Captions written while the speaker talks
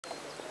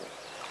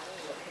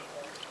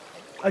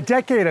A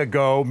decade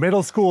ago,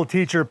 middle school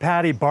teacher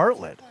Patty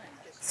Bartlett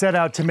set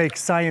out to make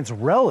science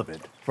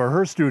relevant for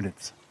her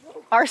students.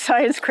 Our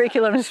science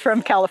curriculum is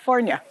from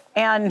California,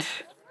 and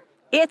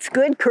it's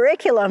good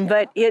curriculum,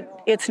 but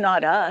it's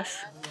not us.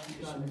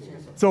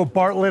 So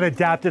Bartlett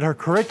adapted her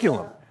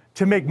curriculum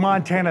to make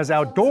Montana's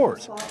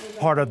outdoors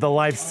part of the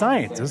life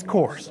sciences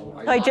course.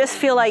 I just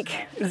feel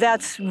like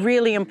that's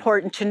really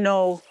important to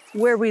know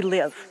where we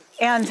live.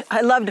 And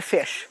I love to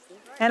fish,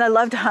 and I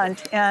love to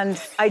hunt, and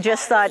I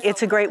just thought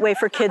it's a great way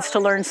for kids to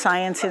learn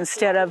science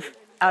instead of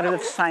out of the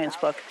science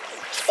book.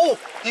 Oh,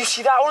 you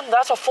see that one?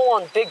 That's a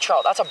full-on big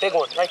trout. That's a big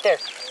one right there.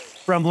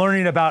 From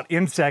learning about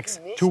insects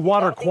to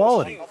water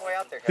quality,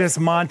 this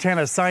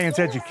Montana science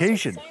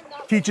education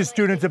teaches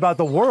students about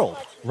the world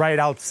right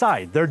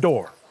outside their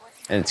door.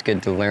 It's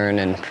good to learn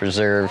and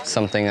preserve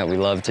something that we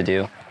love to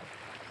do,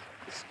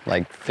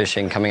 like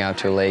fishing, coming out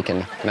to a lake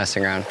and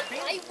messing around.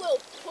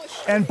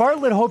 And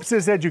Bartlett hopes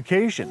this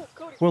education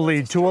will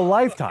lead to a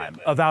lifetime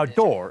of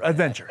outdoor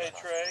adventures.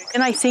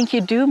 And I think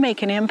you do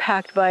make an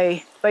impact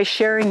by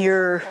sharing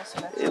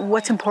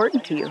what's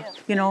important to you,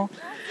 you know.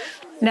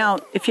 Now,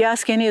 if you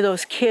ask any of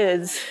those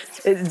kids,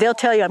 they'll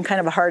tell you I'm kind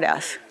of a hard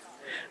ass.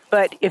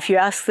 But if you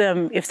ask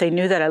them if they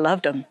knew that I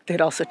loved them,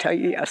 they'd also tell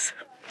you yes.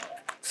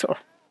 So.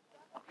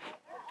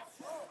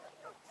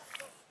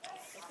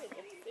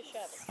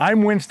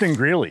 I'm Winston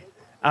Greeley,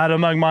 out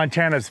among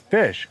Montana's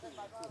fish,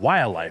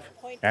 wildlife,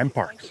 and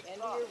parks. Point the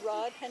end of your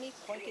rod, honey.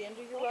 Point the end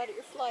of your rod at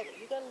your fly, but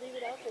you gotta leave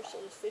it out there so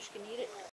those fish can eat it.